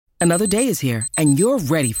Another day is here, and you're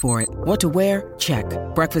ready for it. What to wear? Check.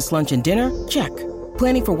 Breakfast, lunch, and dinner? Check.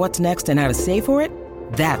 Planning for what's next and how to save for it?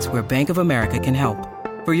 That's where Bank of America can help.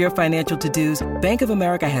 For your financial to-dos, Bank of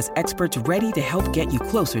America has experts ready to help get you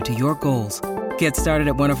closer to your goals. Get started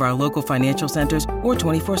at one of our local financial centers or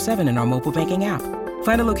 24/7 in our mobile banking app.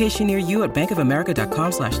 Find a location near you at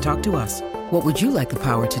bankofamerica.com/talktous. What would you like the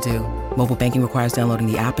power to do? Mobile banking requires downloading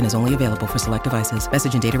the app and is only available for select devices.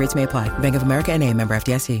 Message and data rates may apply. Bank of America N.A., member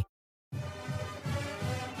FDIC.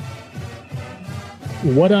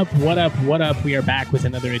 What up, what up, what up? We are back with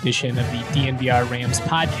another edition of the DNVR Rams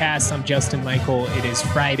podcast. I'm Justin Michael. It is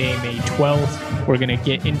Friday, May 12th. We're going to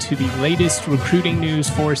get into the latest recruiting news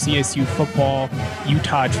for CSU football.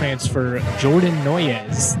 Utah transfer Jordan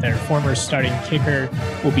Noyes, their former starting kicker,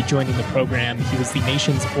 will be joining the program. He was the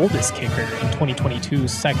nation's oldest kicker in 2022,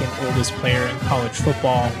 second oldest player in college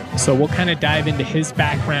football. So we'll kind of dive into his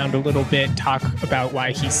background a little bit, talk about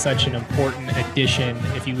why he's such an important addition.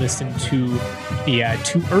 If you listen to the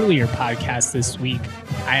two earlier podcasts this week,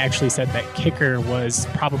 I actually said that kicker was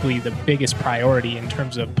probably the biggest priority in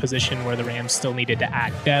terms of position where the Rams still needed to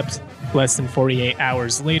add depth. Less than 48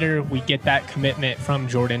 hours later, we get that commitment from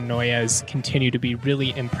Jordan Noyes, continue to be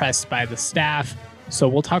really impressed by the staff. So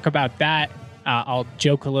we'll talk about that. I'll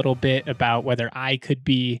joke a little bit about whether I could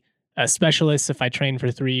be a specialist if I trained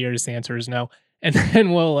for 3 years. The answer is no. And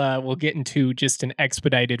then we'll get into just an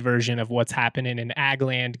expedited version of what's happening in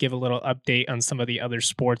Agland, give a little update on some of the other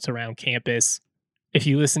sports around campus. If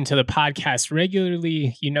you listen to the podcast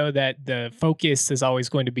regularly, you know that the focus is always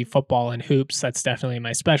going to be football and hoops. That's definitely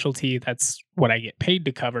my specialty. That's what I get paid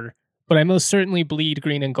to cover. But I most certainly bleed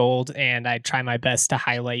green and gold, and I try my best to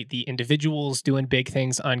highlight the individuals doing big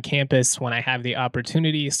things on campus when I have the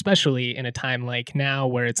opportunity, especially in a time like now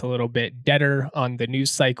where it's a little bit deader on the news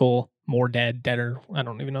cycle. More deader. I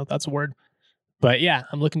don't even know if that's a word. But yeah,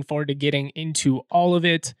 I'm looking forward to getting into all of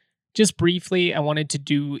it. Just briefly, I wanted to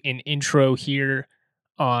do an intro here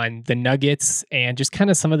on the Nuggets and just kind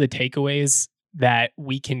of some of the takeaways that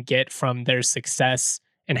we can get from their success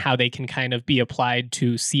and how they can kind of be applied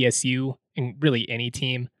to CSU and really any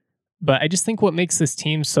team. But I just think what makes this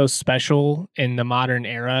team so special in the modern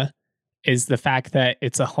era is the fact that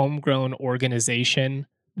it's a homegrown organization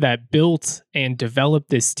that built and developed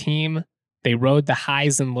this team. They rode the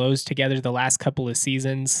highs and lows together the last couple of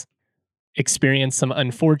seasons, experienced some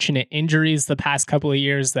unfortunate injuries the past couple of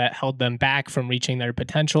years that held them back from reaching their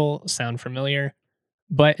potential. Sound familiar?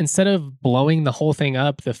 But instead of blowing the whole thing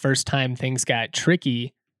up the first time things got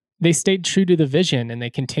tricky, they stayed true to the vision and they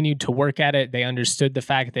continued to work at it. They understood the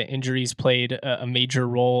fact that injuries played a major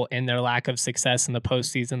role in their lack of success in the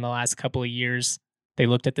postseason the last couple of years. They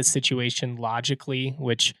looked at the situation logically,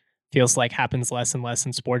 which feels like happens less and less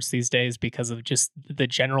in sports these days because of just the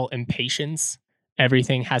general impatience.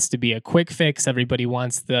 Everything has to be a quick fix. Everybody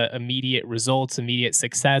wants the immediate results, immediate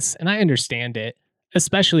success. And I understand it,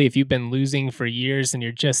 especially if you've been losing for years and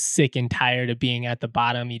you're just sick and tired of being at the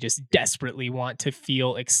bottom. You just desperately want to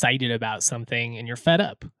feel excited about something and you're fed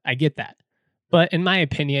up. I get that. But in my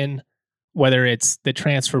opinion, whether it's the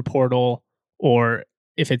transfer portal or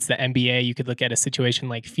if it's the NBA, you could look at a situation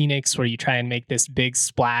like Phoenix where you try and make this big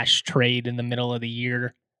splash trade in the middle of the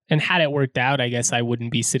year. And had it worked out, I guess I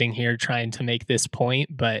wouldn't be sitting here trying to make this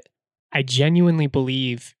point. But I genuinely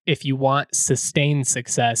believe if you want sustained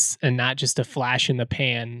success and not just a flash in the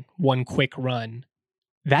pan, one quick run,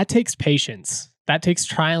 that takes patience. That takes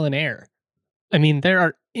trial and error. I mean, there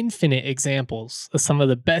are infinite examples of some of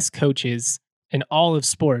the best coaches in all of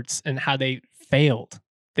sports and how they failed.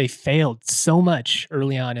 They failed so much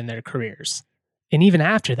early on in their careers. And even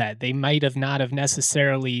after that, they might have not have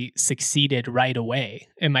necessarily succeeded right away.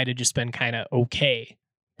 It might have just been kind of okay.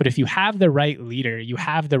 But if you have the right leader, you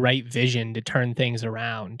have the right vision to turn things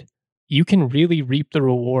around, you can really reap the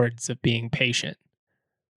rewards of being patient.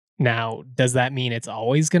 Now, does that mean it's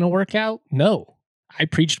always going to work out? No. I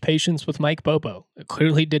preached patience with Mike Bobo. It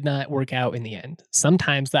clearly did not work out in the end.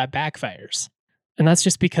 Sometimes that backfires. And that's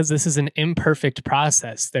just because this is an imperfect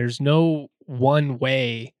process. There's no one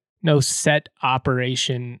way, no set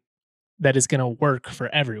operation that is going to work for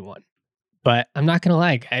everyone. But I'm not going to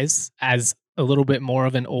lie, guys, as a little bit more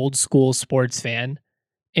of an old school sports fan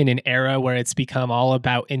in an era where it's become all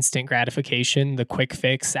about instant gratification, the quick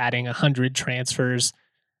fix, adding 100 transfers,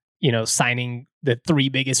 signing the 3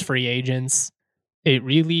 biggest free agents, it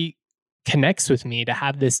really connects with me to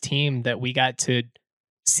have this team that we got to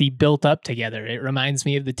see built up together. It reminds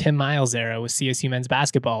me of the Tim Miles era with CSU men's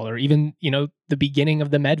basketball, or even, the beginning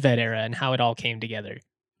of the Medved era and how it all came together.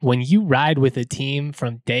 When you ride with a team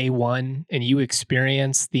from day one and you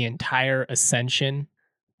experience the entire ascension,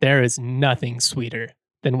 there is nothing sweeter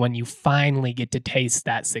than when you finally get to taste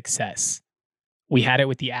that success. We had it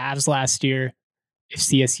with the Avs last year. If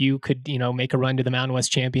CSU could, make a run to the Mountain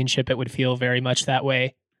West Championship, it would feel very much that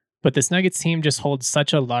way. But this Nuggets team just holds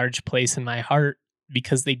such a large place in my heart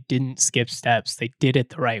because they didn't skip steps. They did it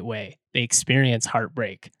the right way. They experienced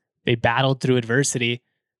heartbreak. They battled through adversity,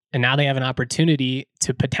 and now they have an opportunity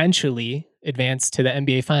to potentially advance to the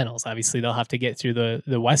NBA Finals. Obviously, they'll have to get through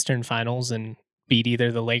the Western Finals and beat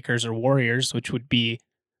either the Lakers or Warriors, which would be,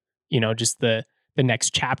 just the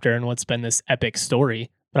next chapter in what's been this epic story.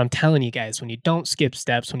 But I'm telling you guys, when you don't skip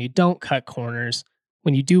steps, when you don't cut corners,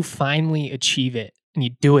 when you do finally achieve it and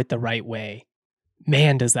you do it the right way,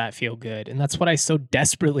 man, does that feel good. And that's what I so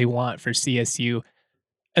desperately want for CSU,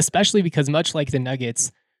 especially because much like the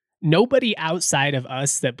Nuggets, nobody outside of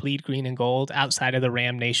us that bleed green and gold, outside of the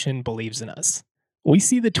Ram Nation, believes in us. We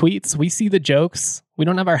see the tweets, we see the jokes, we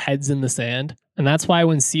don't have our heads in the sand. And that's why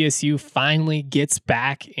when CSU finally gets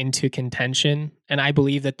back into contention, and I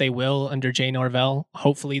believe that they will under Jay Norvell,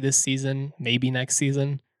 hopefully this season, maybe next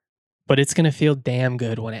season, but it's going to feel damn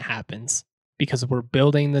good when it happens because we're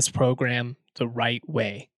building this program the right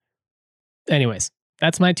way. Anyways,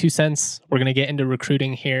 that's my 2 cents. We're going to get into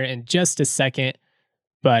recruiting here in just a second,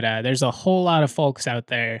 but there's a whole lot of folks out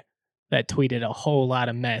there that tweeted a whole lot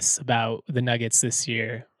of mess about the Nuggets this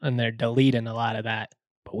year, and they're deleting a lot of that,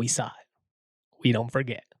 but we saw it. We don't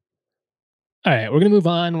forget. All right, we're going to move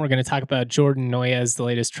on. We're going to talk about Jordan Noyes, the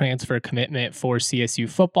latest transfer commitment for CSU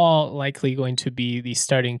football, likely going to be the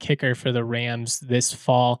starting kicker for the Rams this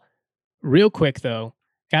fall. Real quick, though,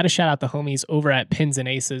 got to shout out the homies over at Pins and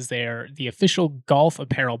Aces. They're the official golf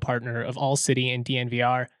apparel partner of All City and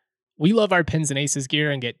DNVR. We love our Pins and Aces gear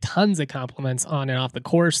and get tons of compliments on and off the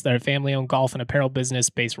course. They're a family-owned golf and apparel business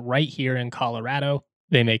based right here in Colorado.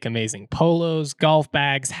 They make amazing polos, golf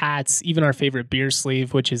bags, hats, even our favorite beer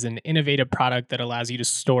sleeve, which is an innovative product that allows you to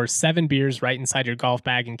store 7 beers right inside your golf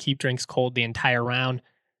bag and keep drinks cold the entire round.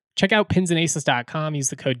 Check out pinsandaces.com. Use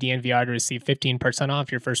the code DNVR to receive 15%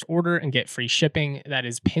 off your first order and get free shipping. That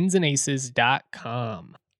is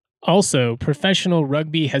pinsandaces.com. Also, professional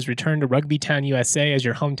rugby has returned to Rugbytown, USA, as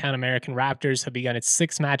your hometown American Raptors have begun its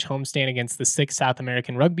 6-match homestand against the 6 South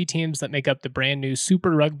American rugby teams that make up the brand new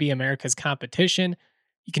Super Rugby Americas competition.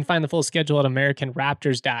 You can find the full schedule at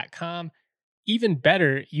AmericanRaptors.com. Even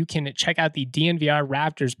better, you can check out the DNVR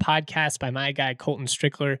Raptors podcast by my guy, Colton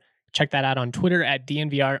Strickler. Check that out on Twitter at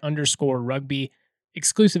DNVR_rugby.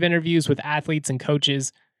 Exclusive interviews with athletes and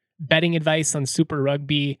coaches, betting advice on Super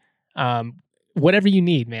Rugby, whatever you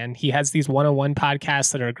need, man. He has these 101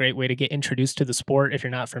 podcasts that are a great way to get introduced to the sport if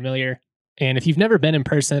you're not familiar. And if you've never been in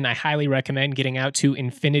person, I highly recommend getting out to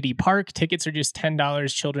Infinity Park. Tickets are just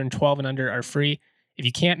 $10. Children 12 and under are free. If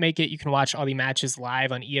you can't make it, you can watch all the matches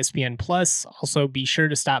live on ESPN+. Also, be sure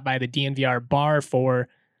to stop by the DNVR bar for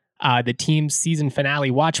the team's season finale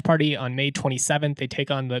watch party on May 27th. They take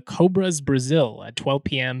on the Cobras Brazil at 12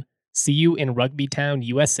 p.m. See you in Rugbytown,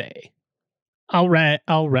 USA. All right.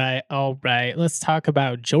 Let's talk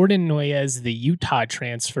about Jordan Noyes, the Utah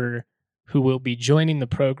transfer, who will be joining the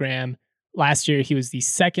program. Last year, he was the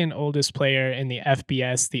second oldest player in the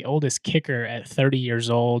FBS, the oldest kicker at 30 years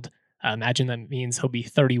old. Imagine that means he'll be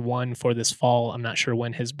 31 for this fall. I'm not sure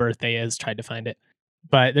when his birthday is. Tried to find it.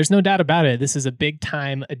 But there's no doubt about it. This is a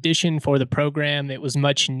big-time addition for the program. It was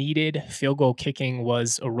much needed. Field goal kicking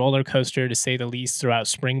was a roller coaster, to say the least, throughout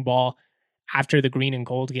spring ball. After the green and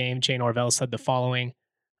gold game, Jay Norvell said the following: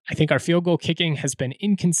 I think our field goal kicking has been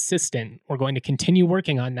inconsistent. We're going to continue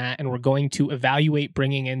working on that, and we're going to evaluate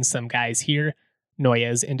bringing in some guys here.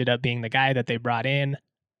 Noyes ended up being the guy that they brought in.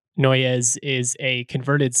 Noyes is a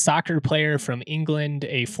converted soccer player from England,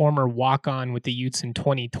 a former walk-on with the Utes in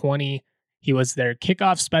 2020. He was their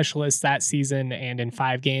kickoff specialist that season, and in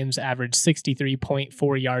 5 games averaged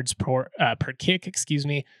 63.4 yards per kick,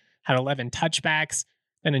 had 11 touchbacks.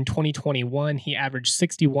 Then in 2021, he averaged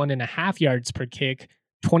 61.5 yards per kick,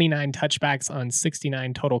 29 touchbacks on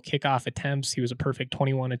 69 total kickoff attempts. He was a perfect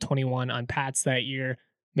 21-21 on Pats that year,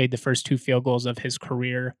 made the first 2 field goals of his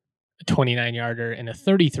career, a 29-yarder and a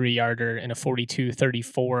 33-yarder in a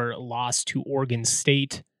 42-34 loss to Oregon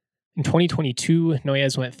State. In 2022,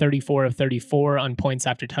 Noyes went 34 of 34 on points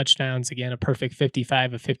after touchdowns. Again, a perfect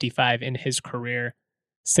 55 of 55 in his career.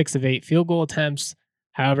 6 of 8 field goal attempts.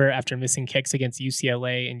 However, after missing kicks against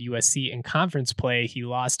UCLA and USC in conference play, he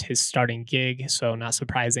lost his starting gig, so not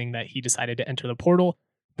surprising that he decided to enter the portal,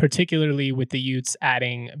 particularly with the Utes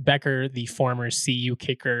adding Becker, the former CU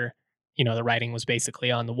kicker. You know, the writing was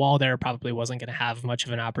basically on the wall there, probably wasn't going to have much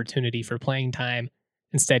of an opportunity for playing time.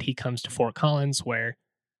 Instead, he comes to Fort Collins, where,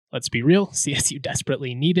 let's be real, CSU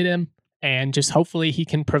desperately needed him. And just hopefully he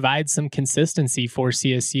can provide some consistency for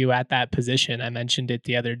CSU at that position. I mentioned it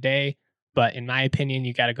the other day, but in my opinion,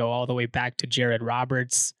 you got to go all the way back to Jared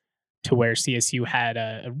Roberts to where CSU had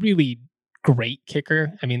a really great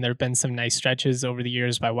kicker. I mean, there have been some nice stretches over the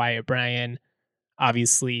years by Wyatt Bryan.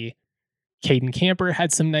 Obviously, Caden Camper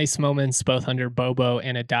had some nice moments, both under Bobo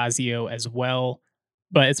and Adazio as well.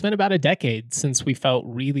 But it's been about a decade since we felt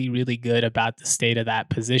really, really good about the state of that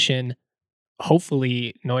position.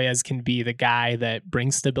 Hopefully, Noyes can be the guy that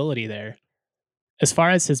brings stability there. As far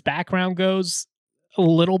as his background goes, a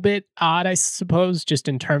little bit odd, I suppose, just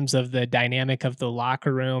in terms of the dynamic of the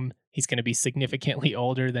locker room. He's going to be significantly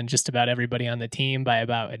older than just about everybody on the team by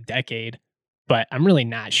about a decade. But I'm really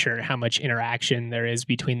not sure how much interaction there is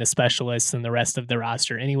between the specialists and the rest of the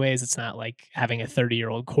roster, anyways. It's not like having a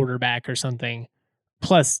 30-year-old quarterback or something.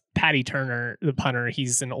 Plus, Patty Turner, the punter,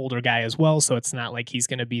 he's an older guy as well, so it's not like he's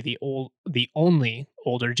going to be the only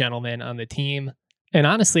older gentleman on the team. And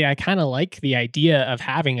honestly, I kind of like the idea of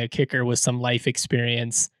having a kicker with some life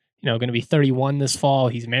experience. Going to be 31 this fall.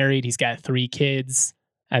 He's married. He's got 3 kids.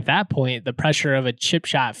 At that point, the pressure of a chip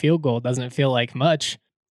shot field goal doesn't feel like much.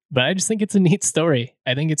 But I just think it's a neat story.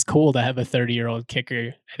 I think it's cool to have a 30-year-old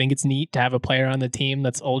kicker. I think it's neat to have a player on the team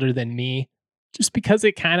that's older than me, just because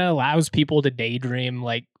it kind of allows people to daydream,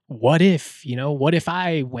 like, what if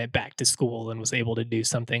I went back to school and was able to do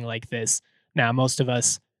something like this? Now, most of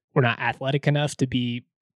us, we're not athletic enough to be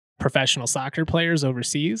professional soccer players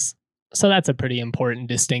overseas. So that's a pretty important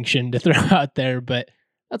distinction to throw out there. But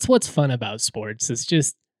that's what's fun about sports. It's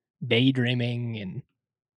just daydreaming and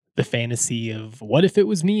the fantasy of what if it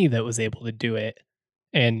was me that was able to do it.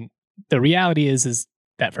 And the reality is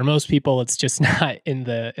that for most people, it's just not in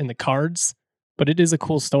the cards. But it is a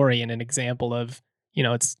cool story and an example of,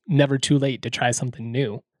 it's never too late to try something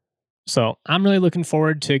new. So I'm really looking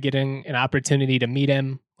forward to getting an opportunity to meet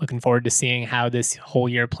him. Looking forward to seeing how this whole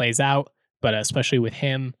year plays out, but especially with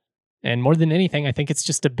him. And more than anything, I think it's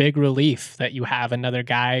just a big relief that you have another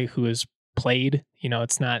guy who has played.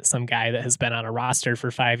 It's not some guy that has been on a roster for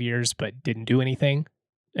 5 years but didn't do anything.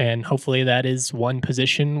 And hopefully that is one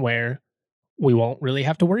position where we won't really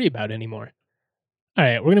have to worry about anymore. All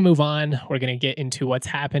right, we're going to move on. We're going to get into what's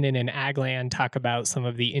happening in Agland, talk about some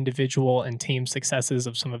of the individual and team successes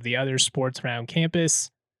of some of the other sports around campus.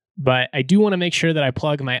 But I do want to make sure that I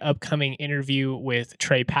plug my upcoming interview with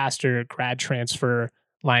Trey Pastor, grad transfer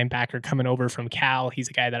linebacker coming over from Cal. He's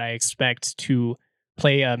a guy that I expect to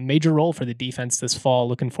play a major role for the defense this fall.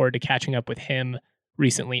 Looking forward to catching up with him.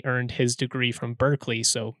 Recently earned his degree from Berkeley,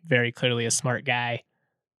 so very clearly a smart guy.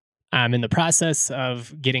 I'm in the process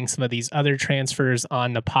of getting some of these other transfers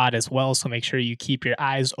on the pod as well, so make sure you keep your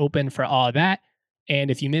eyes open for all of that. And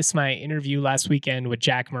if you missed my interview last weekend with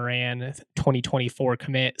Jack Moran, 2024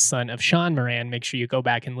 commit, son of Sean Moran, make sure you go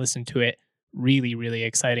back and listen to it. Really, really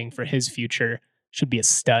exciting for his future. Should be a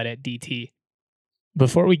stud at DT.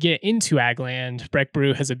 Before we get into Agland, Breck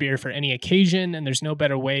Brew has a beer for any occasion, and there's no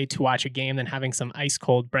better way to watch a game than having some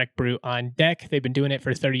ice-cold Breck Brew on deck. They've been doing it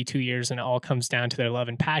for 32 years, and it all comes down to their love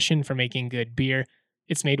and passion for making good beer.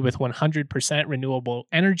 It's made with 100% renewable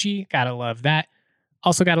energy. Gotta love that.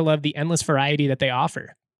 Also gotta love the endless variety that they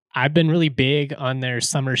offer. I've been really big on their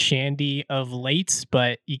summer shandy of late,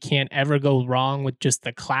 but you can't ever go wrong with just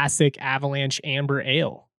the classic Avalanche Amber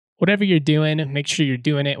Ale. Whatever you're doing, make sure you're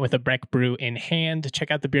doing it with a Breck Brew in hand.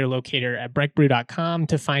 Check out the beer locator at breckbrew.com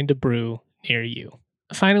to find a brew near you.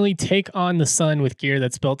 Finally, take on the sun with gear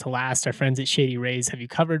that's built to last. Our friends at Shady Rays have you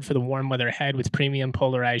covered for the warm weather ahead with premium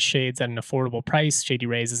polarized shades at an affordable price. Shady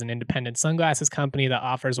Rays is an independent sunglasses company that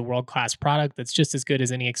offers a world-class product that's just as good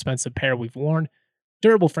as any expensive pair we've worn.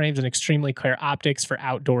 Durable frames and extremely clear optics for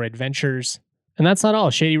outdoor adventures. And that's not all.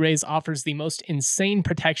 Shady Rays offers the most insane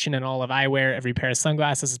protection in all of eyewear. Every pair of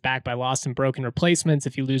sunglasses is backed by lost and broken replacements.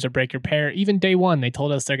 If you lose or break your pair, even day one, they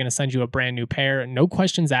told us they're going to send you a brand new pair. No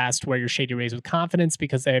questions asked. Wear your Shady Rays with confidence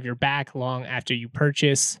because they have your back long after you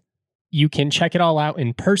purchase. You can check it all out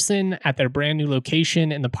in person at their brand new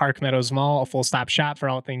location in the Park Meadows Mall, a full-stop shop for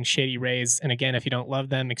all things Shady Rays. And again, if you don't love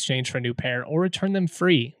them, exchange for a new pair or return them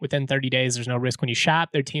free. Within 30 days, there's no risk when you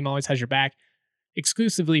shop. Their team always has your back.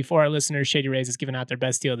 Exclusively for our listeners, Shady Rays is giving out their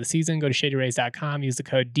best deal of the season. Go to shadyrays.com, use the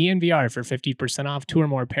code DNVR for 50% off 2 or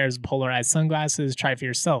more pairs of polarized sunglasses. Try for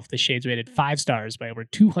yourself. The shades rated 5 stars by over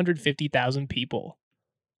 250,000 people.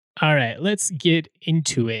 All right, let's get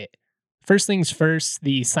into it. First things first,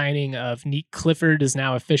 the signing of Nick Clifford is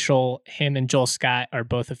now official. Him and Joel Scott are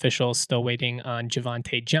both official, still waiting on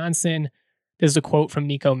Javonte Johnson. This is a quote from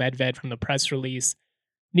Nico Medved from the press release.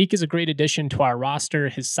 Nick is a great addition to our roster.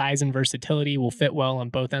 His size and versatility will fit well on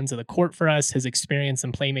both ends of the court for us. His experience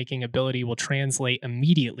and playmaking ability will translate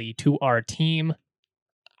immediately to our team.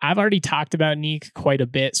 I've already talked about Neek quite a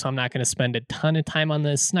bit, so I'm not going to spend a ton of time on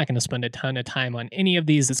this. Not going to spend a ton of time on any of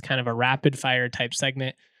these. It's kind of a rapid fire type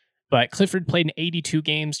segment. But Clifford played in 82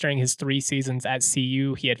 games during his 3 seasons at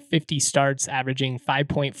CU. He had 50 starts, averaging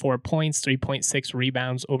 5.4 points, 3.6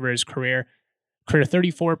 rebounds over his career. Career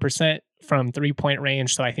 34% from 3-point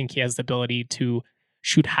range, so I think he has the ability to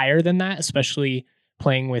shoot higher than that, especially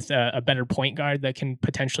playing with a better point guard that can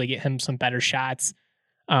potentially get him some better shots.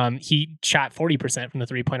 He shot 40% from the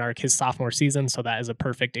 3-point arc his sophomore season, so that is a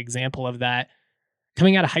perfect example of that.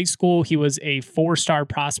 Coming out of high school, he was a 4-star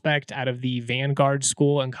prospect out of the Vanguard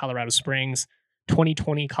School in Colorado Springs,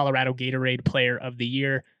 2020 Colorado Gatorade Player of the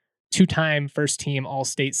Year, 2-time first-team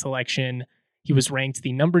All-State selection. He was ranked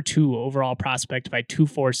the number 2 overall prospect by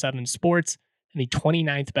 247 Sports and the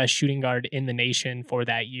 29th best shooting guard in the nation for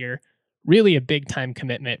that year. Really a big-time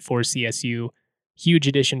commitment for CSU. Huge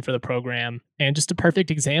addition for the program, and just a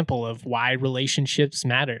perfect example of why relationships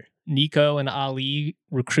matter. Nico and Ali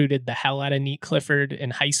recruited the hell out of Nick Clifford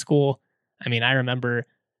in high school. I mean, I remember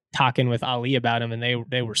talking with Ali about him, and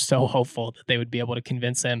they were so hopeful that they would be able to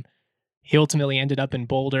convince him. He ultimately ended up in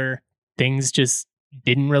Boulder. Things just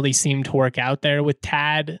didn't really seem to work out there with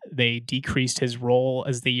Tad. They decreased his role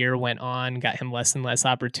as the year went on, got him less and less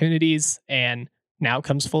opportunities, and now it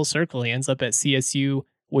comes full circle. He ends up at CSU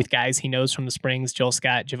with guys he knows from the Springs, Joel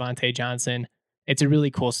Scott, Javante Johnson. It's a really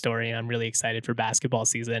cool story, and I'm really excited for basketball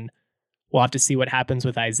season. We'll have to see what happens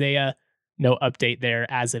with Isaiah. No update there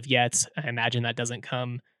as of yet. I imagine that doesn't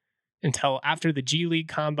come until after the G League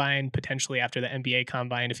Combine, potentially after the NBA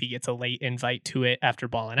Combine, if he gets a late invite to it after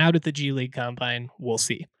balling out at the G League Combine. We'll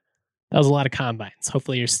see. That was a lot of combines.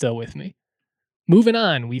 Hopefully you're still with me. Moving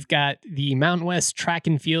on, we've got the Mountain West Track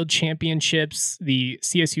and Field Championships. The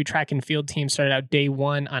CSU track and field team started out day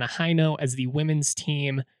 1 on a high note as the women's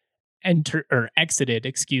team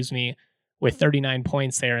exited, with 39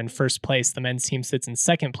 points there in first place. The men's team sits in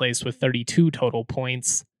second place with 32 total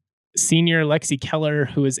points. Senior Lexi Keller,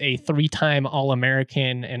 who is a 3-time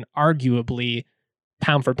All-American and arguably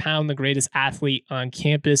pound for pound the greatest athlete on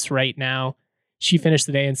campus right now. She finished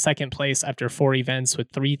the day in second place after 4 events with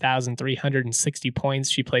 3,360 points.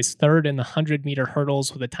 She placed third in the 100-meter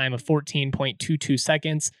hurdles with a time of 14.22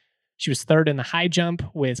 seconds. She was third in the high jump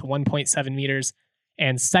with 1.7 meters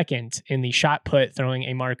and second in the shot put, throwing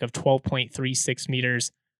a mark of 12.36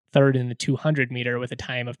 meters, third in the 200-meter with a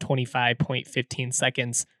time of 25.15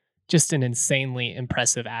 seconds. Just an insanely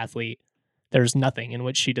impressive athlete. There's nothing in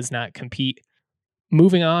which she does not compete.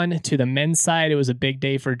 Moving on to the men's side, it was a big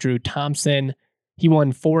day for Drew Thompson. He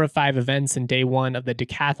won 4 of 5 events in day 1 of the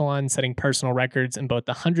decathlon, setting personal records in both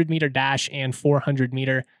the 100-meter dash and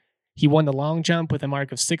 400-meter. He won the long jump with a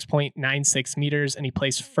mark of 6.96 meters, and he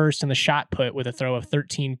placed first in the shot put with a throw of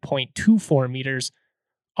 13.24 meters,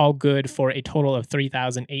 all good for a total of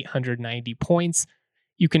 3,890 points.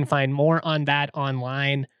 You can find more on that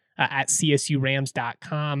online at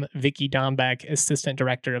csurams.com. Vicky Dombeck, Assistant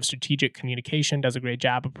Director of Strategic Communication, does a great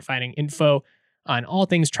job of providing info on all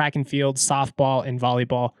things track and field, softball, and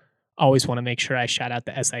volleyball. Always want to make sure I shout out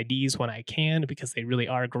the SIDs when I can because they really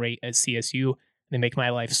are great at CSU. They make my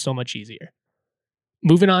life so much easier.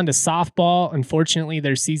 Moving on to softball, unfortunately,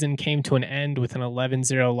 their season came to an end with an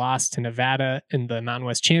 11-0 loss to Nevada in the Mountain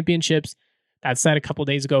West Championships. That said, a couple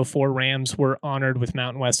days ago, 4 Rams were honored with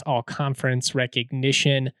Mountain West All-Conference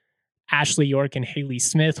recognition. Ashley York and Haley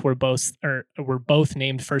Smith were both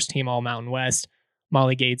named first-team All-Mountain West.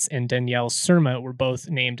 Molly Gates and Danielle Surma were both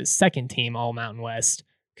named second-team All-Mountain West.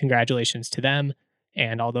 Congratulations to them.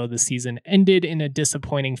 And although the season ended in a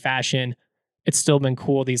disappointing fashion, it's still been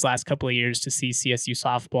cool these last couple of years to see CSU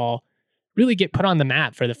softball really get put on the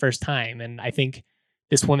map for the first time. And I think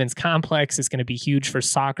this women's complex is going to be huge for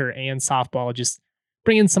soccer and softball, just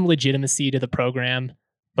bringing some legitimacy to the program.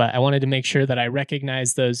 But I wanted to make sure that I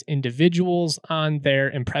recognize those individuals on their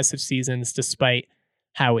impressive seasons despite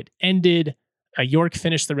how it ended. York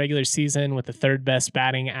finished the regular season with the 3rd best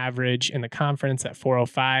batting average in the conference at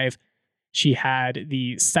 405. She had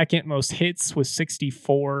the 2nd most hits with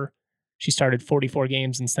 64. She started 44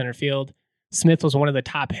 games in center field. Smith was one of the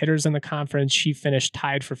top hitters in the conference. She finished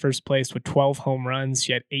tied for first place with 12 home runs.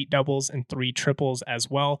 She had 8 doubles and 3 triples as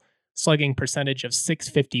well. Slugging percentage of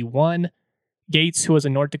 .651. Gates, who was a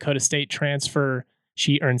North Dakota State transfer,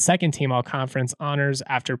 she earned 2nd-team All-Conference honors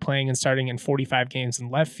after playing and starting in 45 games in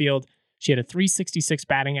left field. She had a .366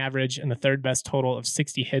 batting average and the 3rd best total of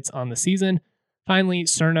 60 hits on the season. Finally,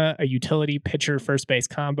 Cerna, a utility pitcher first base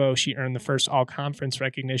combo. She earned the first All-Conference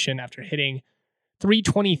recognition after hitting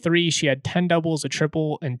 .323. She had 10 doubles, a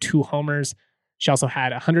triple, and 2 homers. She also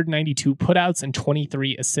had 192 putouts and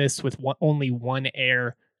 23 assists with only 1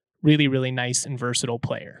 error. Really, really nice and versatile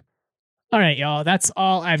player. All right, y'all, that's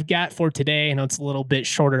all I've got for today. I know it's a little bit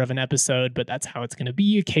shorter of an episode, but that's how it's going to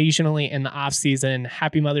be occasionally in the off season.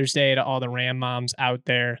 Happy Mother's Day to all the Ram moms out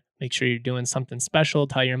there. Make sure you're doing something special.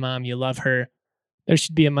 Tell your mom you love her. There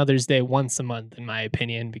should be a Mother's Day once a month, in my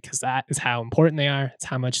opinion, because that is how important they are. It's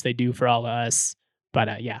how much they do for all of us.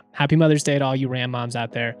 But yeah, happy Mother's Day to all you Ram moms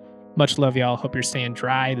out there. Much love, y'all. Hope you're staying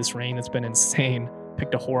dry. This rain has been insane.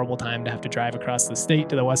 Picked a horrible time to have to drive across the state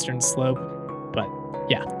to the western slope. But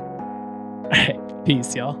yeah. All right,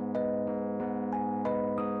 peace, y'all.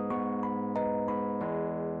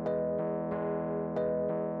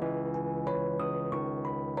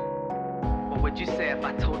 What would you say if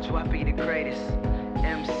I told you I'd be the greatest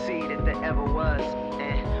MC that there ever was?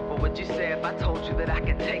 And what would you say if I told you that I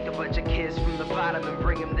could take a bunch of kids from the bottom and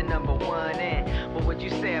bring them to number one? And what would you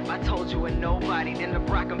say if I told you a nobody then to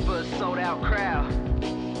rock them for a sold out crowd?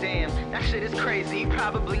 Damn, that shit is crazy. You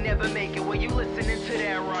probably never make it when you listening to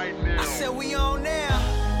that right now. I said we on now.